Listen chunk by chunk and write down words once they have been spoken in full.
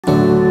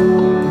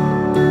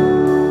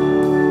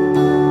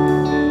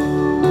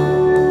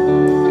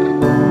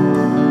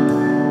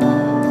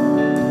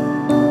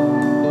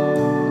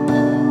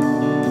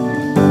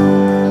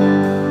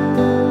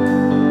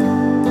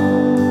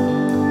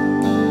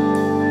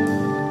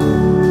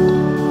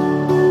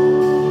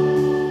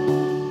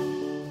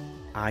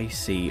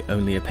see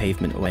Only a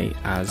Pavement Away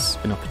as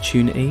an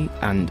opportunity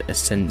and a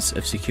sense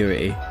of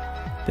security.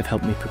 They've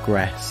helped me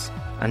progress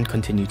and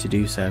continue to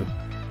do so.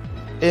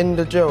 In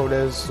the jail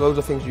there's loads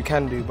of things you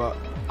can do, but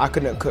I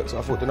couldn't cook, so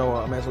I thought, you know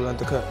what, I may as well learn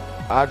to cook.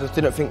 I just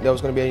didn't think there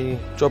was going to be any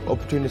job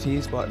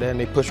opportunities, but then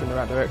they pushed me in the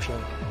right direction.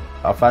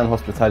 I find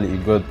hospitality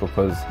good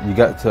because you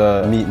get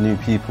to meet new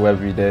people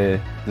every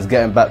day. Just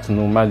getting back to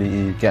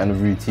normality, getting a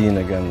routine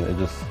again,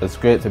 it's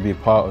great to be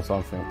part of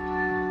something.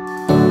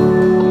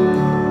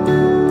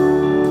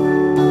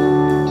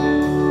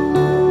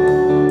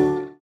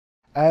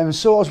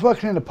 So I was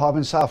working in a pub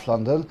in South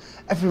London.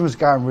 Everything was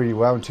going really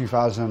well in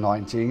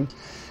 2019.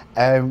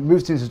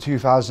 Moved into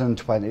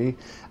 2020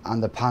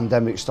 and the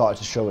pandemic started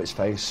to show its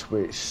face,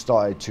 which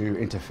started to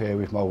interfere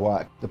with my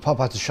work. The pub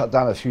had to shut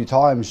down a few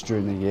times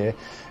during the year,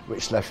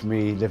 which left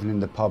me living in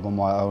the pub on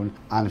my own,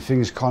 and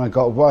things kind of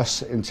got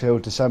worse until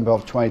December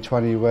of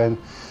 2020 when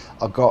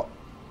I got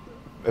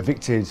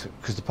evicted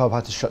because the pub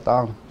had to shut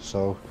down.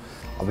 So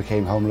I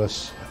became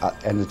homeless at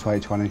the end of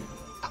 2020.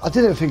 I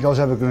didn't think I was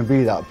ever going to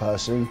be that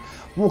person.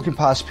 Walking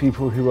past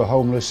people who were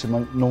homeless in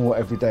my normal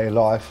everyday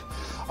life,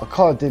 I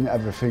kind of didn't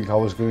ever think I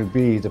was going to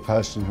be the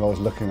person who I was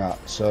looking at.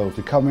 So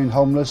becoming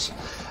homeless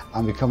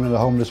and becoming a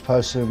homeless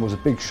person was a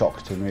big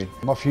shock to me.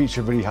 My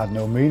future really had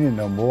no meaning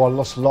no more. I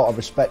lost a lot of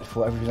respect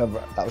for everything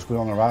that was going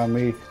on around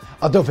me.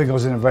 I don't think I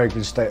was in a very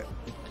good state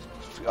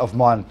of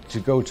mind to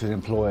go to an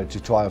employer to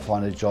try and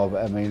find a job.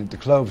 I mean, the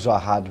clothes I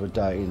had were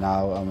dirty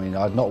now. I mean,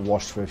 I'd not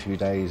washed for a few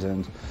days,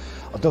 and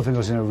I don't think I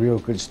was in a real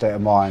good state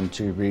of mind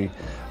to be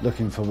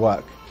looking for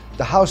work.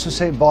 The House of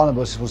St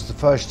Barnabas was the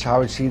first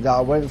charity that I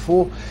went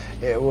for.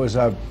 It was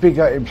a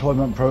bigger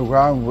employment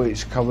programme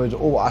which covered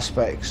all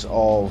aspects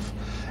of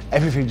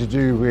everything to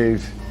do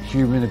with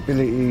human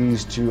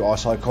abilities, to our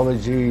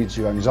psychology,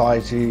 to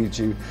anxiety,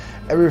 to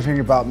everything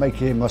about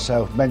making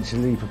myself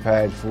mentally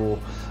prepared for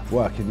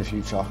work in the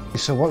future.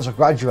 So once I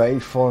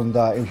graduated from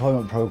the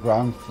employment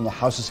programme from the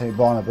House of St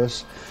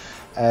Barnabas,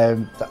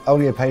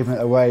 Only a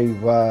Pavement Away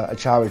were a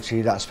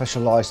charity that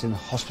specialised in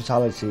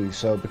hospitality.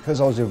 So because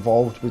I was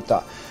involved with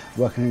that,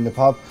 working in the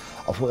pub,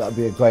 I thought that would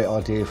be a great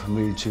idea for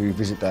me to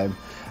visit them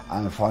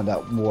and find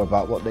out more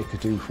about what they could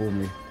do for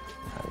me.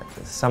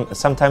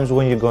 Sometimes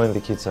when you go in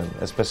the kitchen,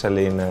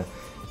 especially in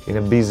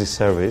a busy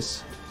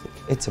service,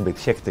 it's a bit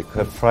hectic.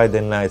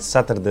 Friday night,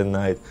 Saturday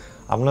night,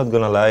 I'm not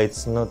gonna lie,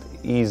 it's not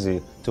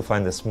easy to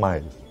find a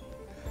smile.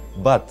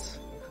 But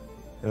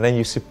and then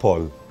you see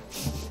Paul.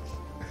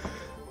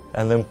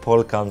 And then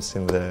Paul comes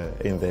in the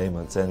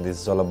image, and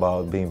it's all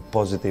about being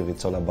positive,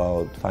 it's all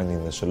about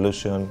finding the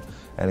solution,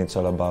 and it's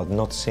all about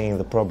not seeing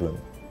the problem,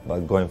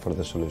 but going for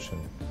the solution.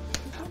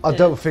 I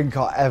don't think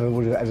I ever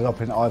would have ended up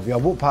in Ivy. I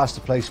walked past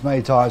the place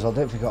many times, I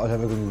don't think I was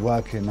ever going to be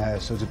working there,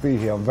 so to be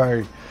here I'm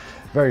very,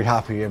 very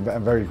happy and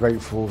very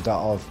grateful that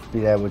I've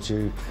been able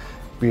to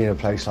be in a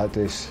place like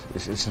this.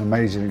 It's an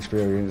amazing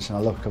experience and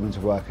I love coming to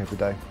work every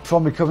day.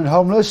 From becoming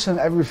homeless and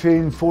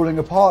everything falling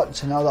apart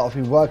to now that I've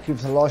been working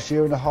for the last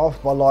year and a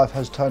half, my life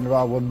has turned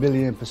around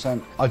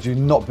 1,000,000%. I do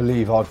not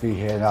believe I'd be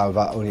here now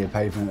without Only a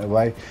Pavement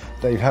Away.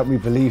 They've helped me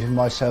believe in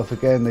myself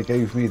again. They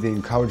gave me the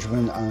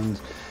encouragement and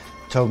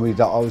told me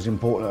that I was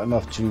important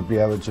enough to be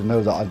able to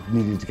know that I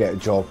needed to get a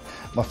job.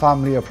 My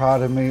family are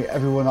proud of me.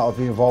 Everyone that I've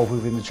been involved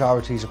with in the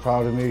charities are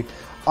proud of me.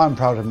 I'm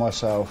proud of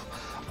myself.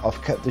 I've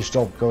kept this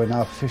job going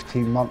now for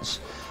 15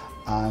 months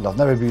and I've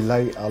never been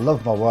late. I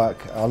love my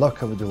work, I love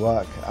coming to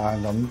work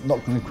and I'm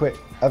not going to quit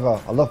ever.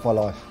 I love my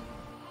life.